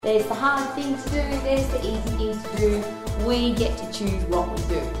There's the hard thing to do, there's the easy thing to do. We get to choose what we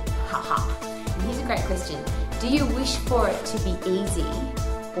do. Haha. And here's a great question. Do you wish for it to be easy,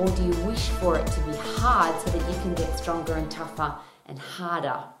 or do you wish for it to be hard so that you can get stronger and tougher and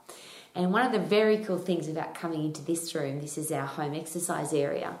harder? And one of the very cool things about coming into this room, this is our home exercise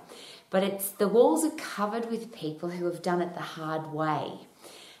area, but the walls are covered with people who have done it the hard way.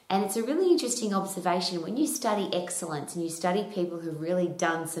 And it's a really interesting observation when you study excellence and you study people who've really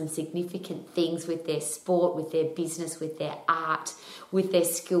done some significant things with their sport, with their business, with their art, with their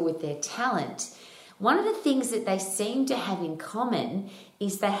skill, with their talent. One of the things that they seem to have in common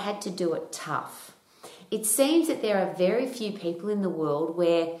is they had to do it tough. It seems that there are very few people in the world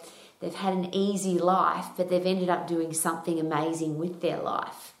where they've had an easy life, but they've ended up doing something amazing with their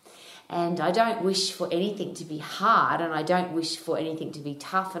life. And I don't wish for anything to be hard, and I don't wish for anything to be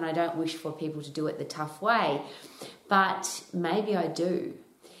tough, and I don't wish for people to do it the tough way. But maybe I do.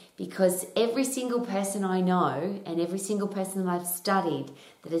 Because every single person I know and every single person that I've studied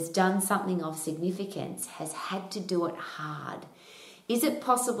that has done something of significance has had to do it hard. Is it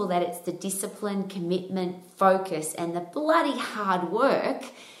possible that it's the discipline, commitment, focus, and the bloody hard work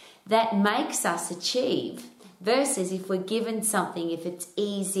that makes us achieve? Versus if we're given something, if it's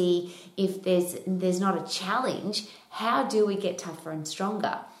easy, if there's not a challenge, how do we get tougher and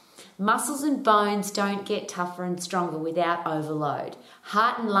stronger? Muscles and bones don't get tougher and stronger without overload.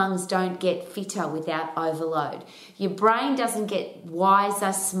 Heart and lungs don't get fitter without overload. Your brain doesn't get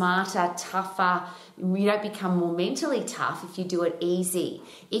wiser, smarter, tougher. You don't become more mentally tough if you do it easy.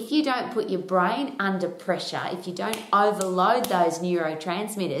 If you don't put your brain under pressure, if you don't overload those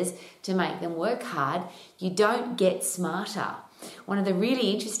neurotransmitters to make them work hard, you don't get smarter. One of the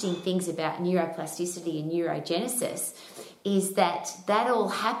really interesting things about neuroplasticity and neurogenesis is that all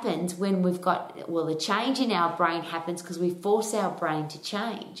happens when the change in our brain happens because we force our brain to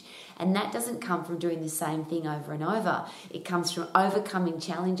change. And that doesn't come from doing the same thing over and over. It comes from overcoming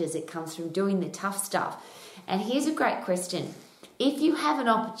challenges. It comes from doing the tough stuff. And here's a great question. If you have an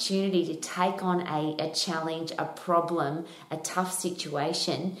opportunity to take on a challenge, a problem, a tough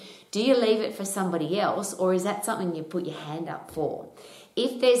situation, do you leave it for somebody else, or is that something you put your hand up for?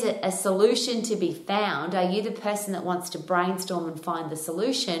 If there's a solution to be found, are you the person that wants to brainstorm and find the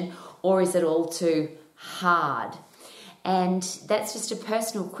solution, or is it all too hard? And that's just a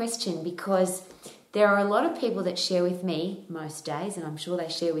personal question, because there are a lot of people that share with me most days, and I'm sure they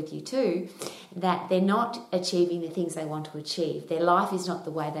share with you too, that they're not achieving the things they want to achieve. Their life is not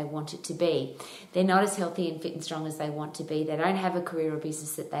the way they want it to be. They're not as healthy and fit and strong as they want to be. They don't have a career or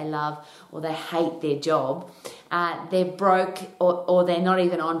business that they love, or they hate their job. They're broke, or they're not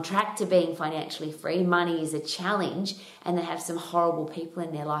even on track to being financially free. Money is a challenge, and they have some horrible people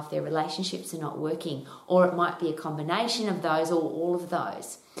in their life. Their relationships are not working, or it might be a combination of those, or all of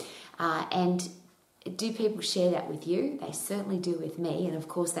those. And do people share that with you? They certainly do with me, and of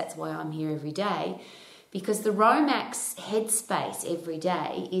course that's why I'm here every day, because the Romax headspace every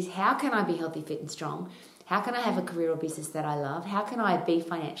day is, how can I be healthy, fit and strong? How can I have a career or business that I love? How can I be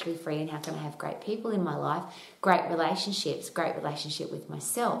financially free, and how can I have great people in my life, great relationships, great relationship with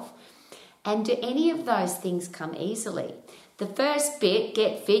myself? And do any of those things come easily? The first bit,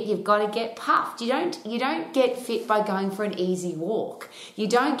 get fit, you've got to get puffed. You don't get fit by going for an easy walk. You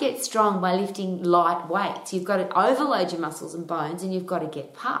don't get strong by lifting light weights. You've got to overload your muscles and bones, and you've got to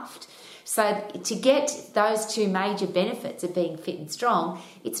get puffed. So to get those two major benefits of being fit and strong,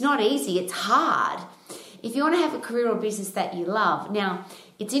 it's not easy, it's hard. If you want to have a career or business that you love, now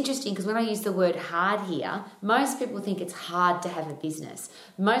it's interesting because when I use the word hard here, most people think it's hard to have a business.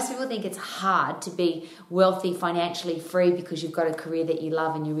 Most people think it's hard to be wealthy, financially free because you've got a career that you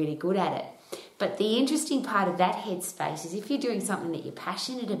love and you're really good at it. But the interesting part of that headspace is, if you're doing something that you're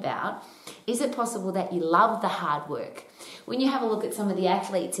passionate about, is it possible that you love the hard work? When you have a look at some of the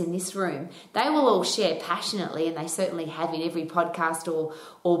athletes in this room, they will all share passionately, and they certainly have in every podcast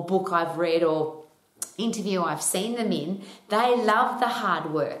or book I've read or interview I've seen them in. They love the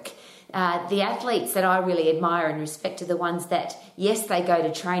hard work. The athletes that I really admire and respect are the ones that, yes, they go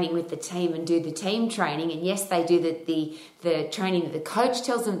to training with the team and do the team training, and yes, they do the training that the coach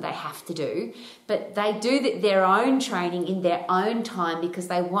tells them they have to do, but they do their own training in their own time because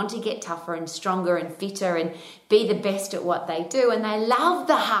they want to get tougher and stronger and fitter and be the best at what they do, and they love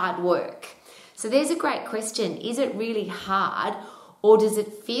the hard work. So there's a great question. Is it really hard, or does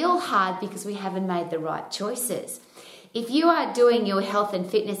it feel hard because we haven't made the right choices? If you are doing your health and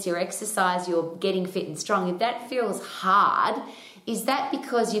fitness, your exercise, you're getting fit and strong, if that feels hard, Is that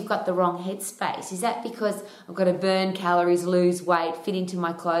because you've got the wrong headspace? Is that because I've got to burn calories, lose weight, fit into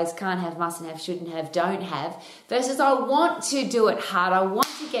my clothes, can't have, mustn't have, shouldn't have, don't have, versus I want to do it hard, I want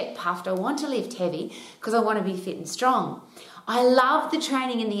to get puffed, I want to lift heavy because I want to be fit and strong. I love the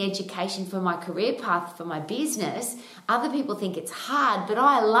training and the education for my career path, for my business. Other people think it's hard, but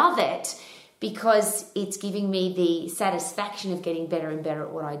I love it because it's giving me the satisfaction of getting better and better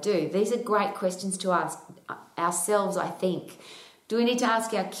at what I do. These are great questions to ask ourselves, I think. Do we need to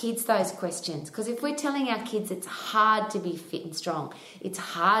ask our kids those questions? Because if we're telling our kids it's hard to be fit and strong, it's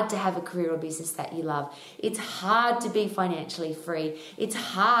hard to have a career or business that you love, it's hard to be financially free, it's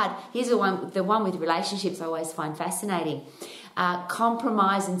hard. Here's the one with relationships I always find fascinating.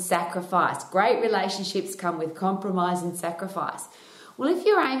 Compromise and sacrifice. Great relationships come with compromise and sacrifice. Well, if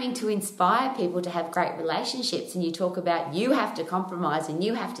you're aiming to inspire people to have great relationships and you talk about you have to compromise and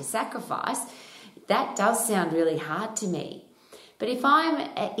you have to sacrifice, that does sound really hard to me. But if I'm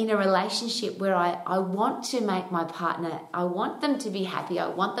in a relationship where I want to make my partner, I want them to be happy, I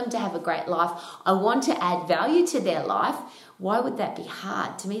want them to have a great life, I want to add value to their life, why would that be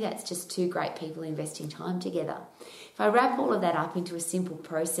hard? To me, that's just two great people investing time together. If I wrap all of that up into a simple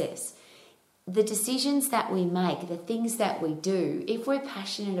process, the decisions that we make, the things that we do, if we're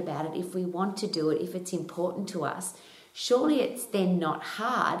passionate about it, if we want to do it, if it's important to us, surely it's then not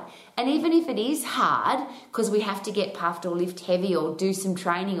hard. And even if it is hard, because we have to get puffed or lift heavy or do some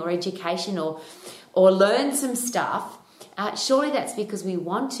training or education or learn some stuff, surely that's because we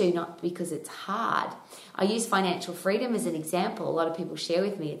want to, not because it's hard. I use financial freedom as an example. A lot of people share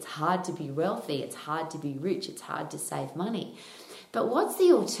with me it's hard to be wealthy, it's hard to be rich, it's hard to save money. But what's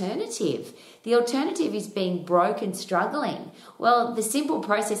the alternative? The alternative is being broke and struggling. Well, the simple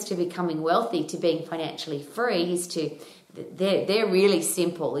process to becoming wealthy, to being financially free, is they're really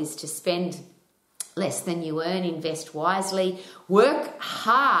simple, is to spend less than you earn, invest wisely, work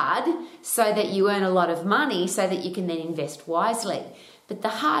hard so that you earn a lot of money so that you can then invest wisely. But the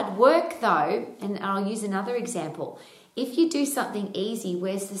hard work though, and I'll use another example, if you do something easy,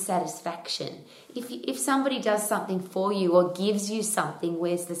 where's the satisfaction? If somebody does something for you or gives you something,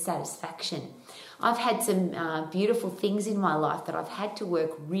 where's the satisfaction? I've had some beautiful things in my life that I've had to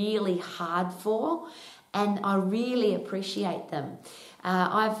work really hard for, and I really appreciate them.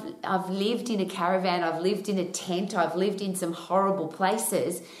 I've lived in a caravan, I've lived in a tent, I've lived in some horrible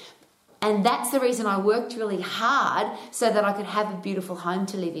places, and that's the reason I worked really hard, so that I could have a beautiful home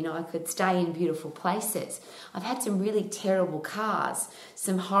to live in. I could stay in beautiful places. I've had some really terrible cars,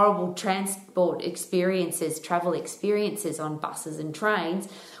 some horrible transport experiences, travel experiences on buses and trains,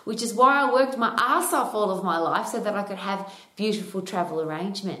 which is why I worked my ass off all of my life so that I could have beautiful travel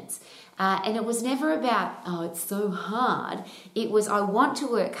arrangements. And it was never about, oh, it's so hard. It was, I want to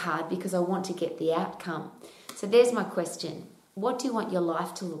work hard because I want to get the outcome. So there's my question. What do you want your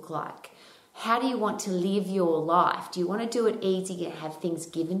life to look like? How do you want to live your life? Do you want to do it easy and have things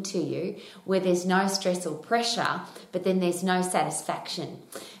given to you where there's no stress or pressure, but then there's no satisfaction?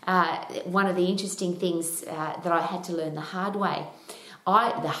 One of the interesting things that I had to learn the hard way,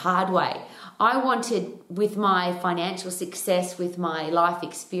 I wanted, with my financial success, with my life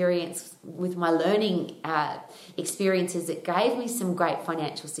experience, with my learning experiences that gave me some great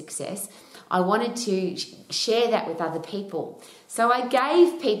financial success, I wanted to share that with other people. So I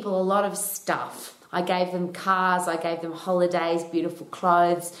gave people a lot of stuff. I gave them cars, I gave them holidays, beautiful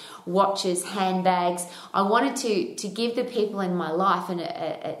clothes, watches, handbags. I wanted to give the people in my life an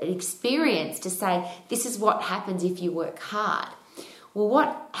experience to say, this is what happens if you work hard. Well,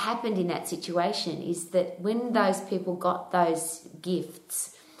 what happened in that situation is that when those people got those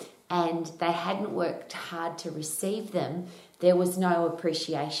gifts and they hadn't worked hard to receive them, there was no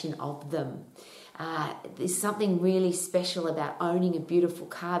appreciation of them. There's something really special about owning a beautiful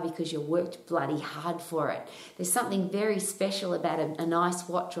car because you worked bloody hard for it. There's something very special about a nice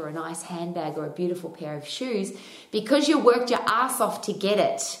watch or a nice handbag or a beautiful pair of shoes because you worked your ass off to get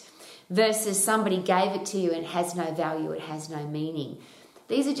it, versus somebody gave it to you and has no value, it has no meaning.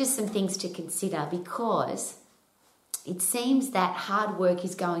 These are just some things to consider, because it seems that hard work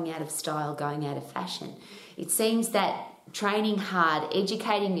is going out of style, going out of fashion. It seems that training hard,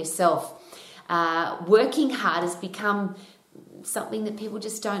 educating yourself, working hard has become something that people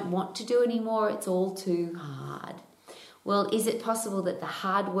just don't want to do anymore. It's all too hard. Well, is it possible that the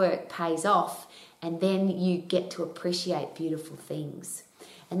hard work pays off and then you get to appreciate beautiful things?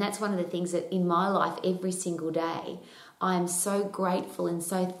 And that's one of the things that in my life every single day, I am so grateful and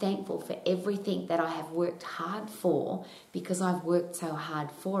so thankful for everything that I have worked hard for, because I've worked so hard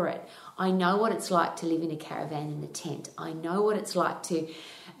for it. I know what it's like to live in a caravan in a tent. I know what it's like to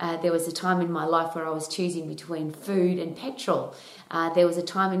There was a time in my life where I was choosing between food and petrol. There was a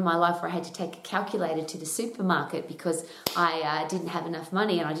time in my life where I had to take a calculator to the supermarket because I didn't have enough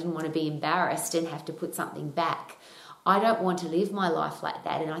money and I didn't want to be embarrassed and have to put something back. I don't want to live my life like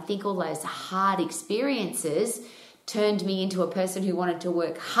that. And I think all those hard experiences turned me into a person who wanted to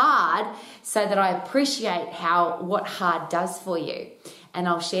work hard so that I appreciate what hard does for you. And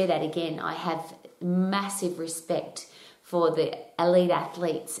I'll share that again. I have massive respect for the elite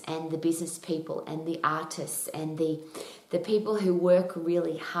athletes and the business people and the artists and the people who work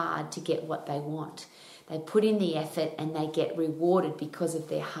really hard to get what they want. They put in the effort and they get rewarded because of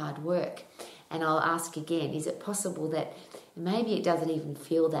their hard work. And I'll ask again, is it possible that maybe it doesn't even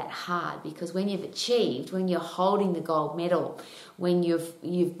feel that hard? Because when you've achieved, when you're holding the gold medal, when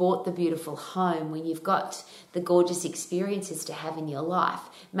you've bought the beautiful home, when you've got the gorgeous experiences to have in your life,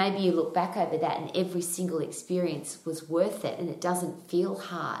 maybe you look back over that and every single experience was worth it and it doesn't feel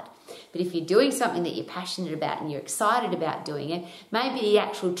hard. But if you're doing something that you're passionate about and you're excited about doing it, maybe the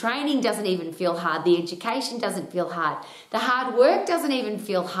actual training doesn't even feel hard. The education doesn't feel hard. The hard work doesn't even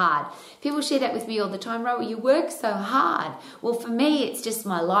feel hard. People share that with me all the time. Rowa, you work so hard. Well, for me, it's just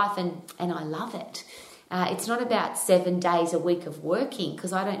my life and I love it. It's not about 7 days a week of working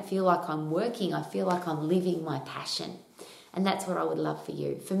because I don't feel like I'm working. I feel like I'm living my passion. And that's what I would love for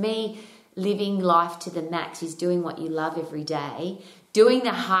you. For me, living life to the max is doing what you love every day, doing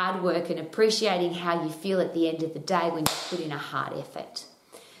the hard work and appreciating how you feel at the end of the day when you put in a hard effort.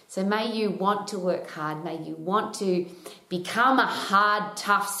 So may you want to work hard. May you want to become a hard,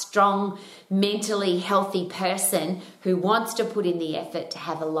 tough, strong, mentally healthy person who wants to put in the effort to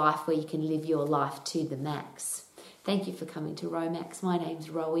have a life where you can live your life to the max. Thank you for coming to Romax. My name's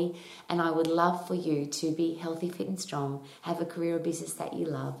Rowie, and I would love for you to be healthy, fit and strong, have a career or business that you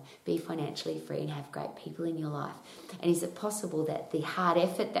love, be financially free and have great people in your life. And is it possible that the hard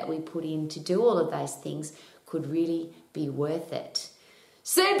effort that we put in to do all of those things could really be worth it?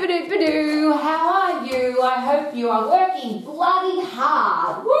 Super duper doo, how are you? I hope you are working bloody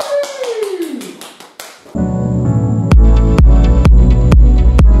hard. Woo!